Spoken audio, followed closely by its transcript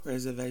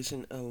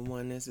Preservation of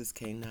Oneness is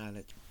K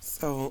Knowledge.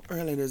 So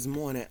early this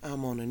morning,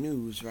 I'm on the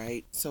news,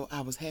 right? So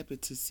I was happy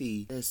to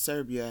see that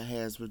Serbia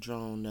has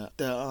withdrawn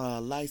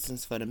the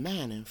license for the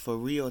mining for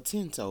Rio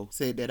Tinto.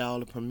 Said that all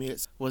the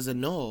permits was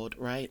annulled,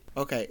 right?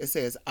 Okay, it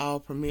says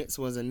all permits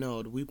was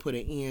annulled. We put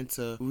an end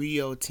to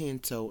Rio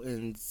Tinto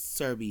in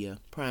Serbia.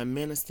 Prime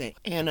Minister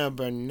Ana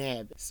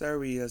Brnabić,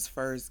 Serbia's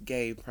first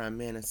gay prime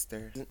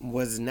minister,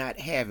 was not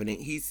having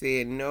it. He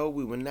said, no,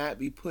 we will not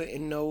be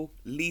putting no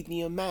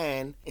lithium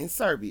mine in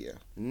Serbia.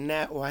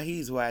 Not while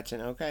he's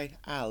watching, okay?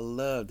 I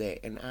love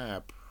that and I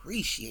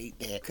appreciate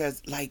that.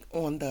 Because, like,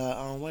 on the,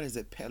 what is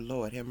it?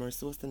 Lord have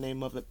mercy, what's the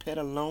name of it?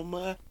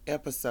 Petaluma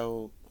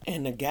episode.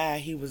 And the guy,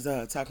 he was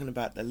talking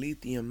about the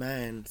lithium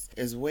mines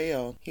as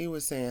well. He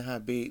was saying how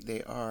big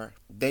they are.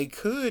 They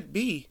could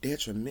be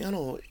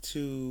detrimental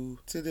to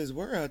this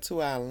world,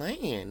 to our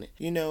land,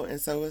 you know.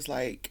 And so it's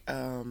like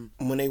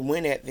when they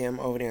went at them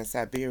over there in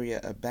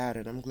Siberia about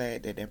it, I'm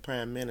glad that their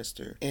prime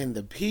minister and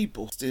the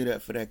people stood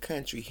up for their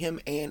country. Him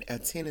and a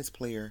tennis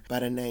player by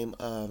the name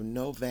of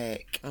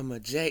Novak. I'm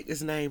going to jack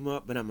this name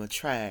up, but I'm going to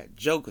try it.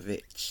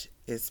 Djokovic.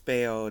 It's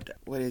spelled,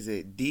 what is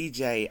it?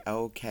 Djokovic.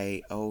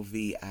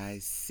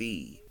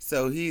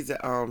 So he's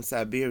a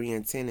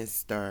Siberian tennis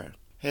star.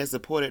 Has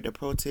supported the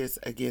protests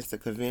against the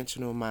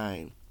conventional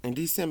mine. In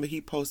December,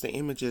 he posted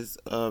images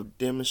of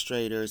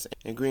demonstrators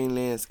and green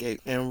landscape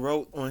and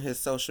wrote on his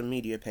social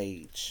media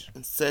page,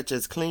 such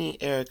as clean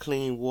air,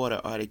 clean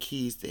water are the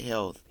keys to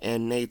health,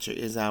 and nature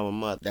is our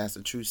mother. That's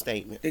a true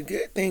statement. The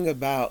good thing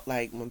about,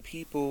 like, when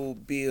people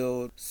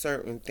build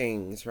certain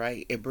things,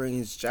 right, it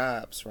brings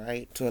jobs,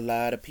 right, to a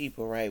lot of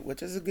people, right,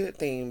 which is a good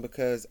thing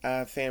because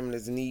our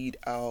families need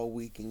all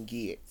we can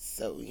get.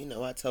 So, you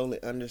know, I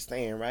totally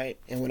understand, right?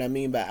 And what I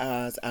mean by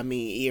ours, I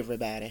mean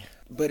everybody.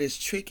 But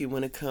it's tricky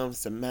when it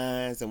comes to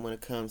mines and when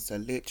it comes to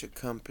electric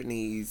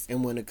companies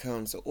and when it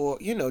comes to oil,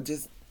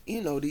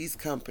 these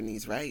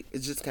companies, right?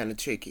 It's just kind of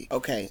tricky.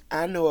 Okay,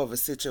 I know of a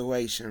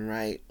situation,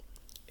 right?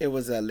 It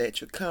was an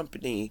electric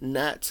company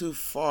not too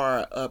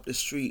far up the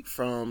street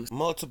from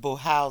multiple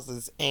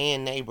houses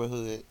and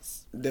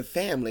neighborhoods. The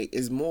family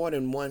is more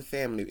than one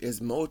family.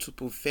 It's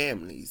multiple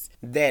families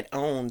that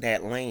own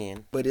that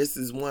land. But this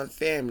is one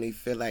family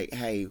feel like,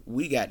 hey,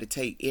 we got to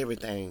take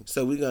everything.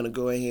 So we're going to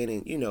go ahead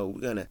and, we're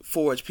going to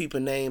forge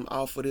people's name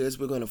off of this.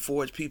 We're going to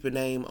forge people's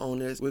name on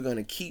this. We're going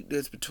to keep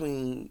this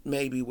between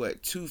maybe,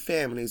 two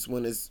families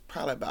when it's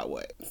probably about,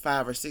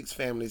 5 or 6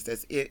 families.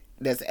 That's it.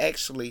 That's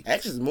actually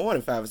it's more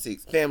than 5 or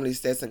 6 families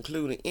that's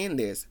included in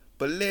this.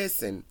 But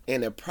listen,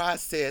 in the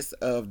process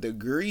of the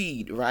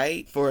greed,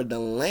 right, for the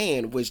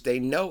land, which they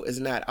know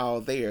is not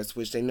all theirs,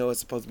 which they know is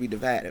supposed to be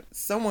divided,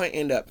 someone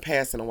ended up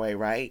passing away,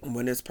 right?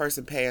 When this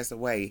person passed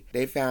away,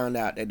 they found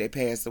out that they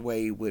passed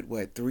away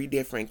with 3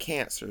 different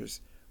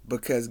cancers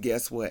because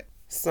guess what?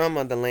 Some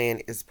of the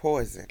land is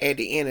poison. At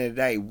the end of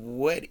the day,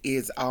 what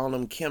is all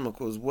them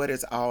chemicals? What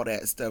is all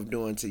that stuff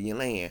doing to your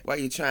land? Why are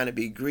you trying to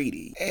be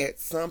greedy? At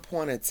some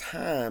point in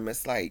time,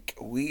 it's like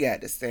we got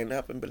to stand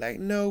up and be like,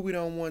 no, we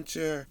don't want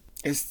your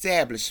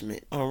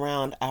establishment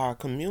around our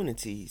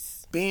communities.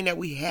 Being that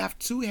we have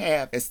to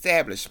have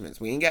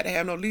establishments, we ain't got to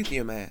have no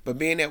lithium mine, but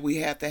being that we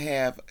have to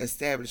have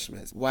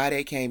establishments, why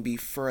they can't be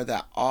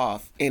further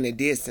off in a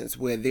distance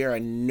where there are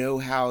no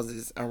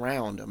houses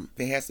around them?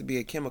 There has to be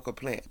a chemical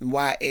plant.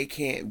 Why it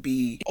can't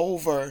be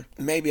over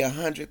maybe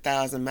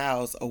 100,000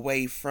 miles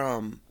away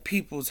from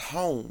people's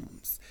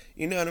homes?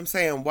 You know what I'm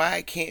saying? Why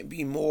it can't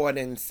be more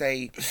than,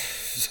 say,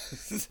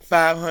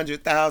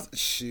 500,000?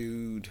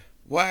 Shoot.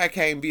 Why it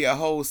can't be a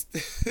whole...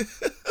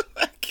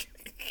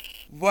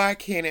 Why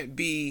can't it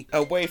be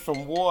away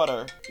from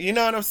water? You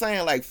know what I'm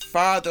saying? Like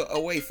farther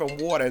away from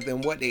water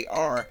than what they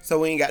are, so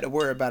we ain't got to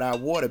worry about our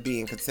water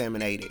being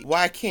contaminated.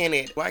 Why can't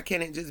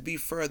it just be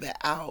further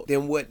out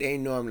than what they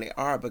normally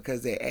are?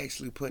 Because they're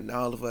actually putting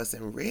all of us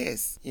in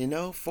risk,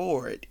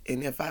 for it.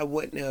 And if I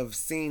wouldn't have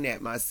seen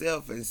that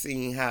myself and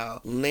seen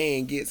how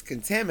land gets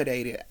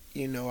contaminated,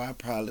 I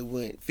probably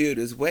wouldn't feel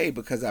this way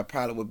because I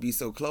probably would be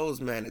so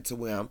close-minded to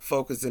where I'm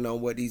focusing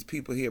on what these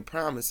people here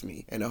promised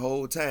me. And the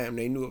whole time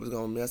they knew it was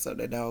going to mess up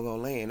that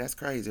doggone land. That's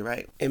crazy,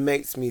 right? It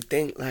makes me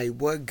think, like,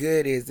 what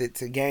good is it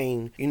to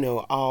gain,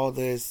 all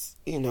this,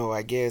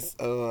 I guess,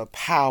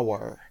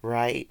 power,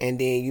 right? And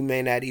then you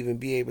may not even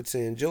be able to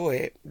enjoy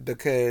it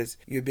because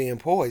you're being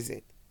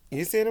poisoned.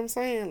 You see what I'm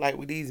saying? Like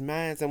with these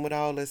mines and with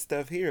all this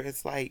stuff here,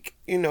 it's like,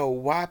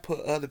 why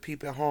put other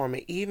people in harm?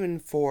 And even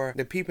for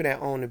the people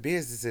that own the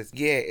businesses,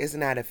 yeah, it's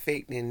not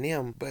affecting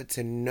them, but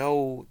to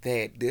know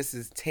that this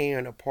is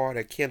tearing apart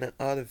or killing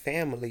other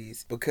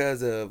families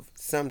because of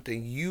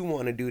something you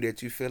want to do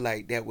that you feel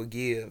like that would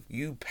give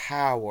you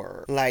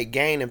power, like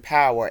gaining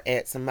power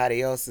at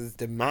somebody else's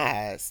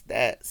demise,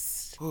 that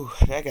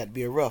got to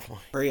be a rough one.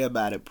 Pray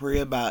about it. Pray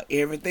about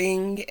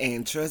everything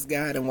and trust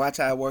God and watch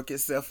how it work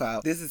itself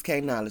out. This is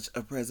K Knowledge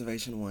of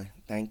Preservation 1.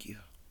 Thank you.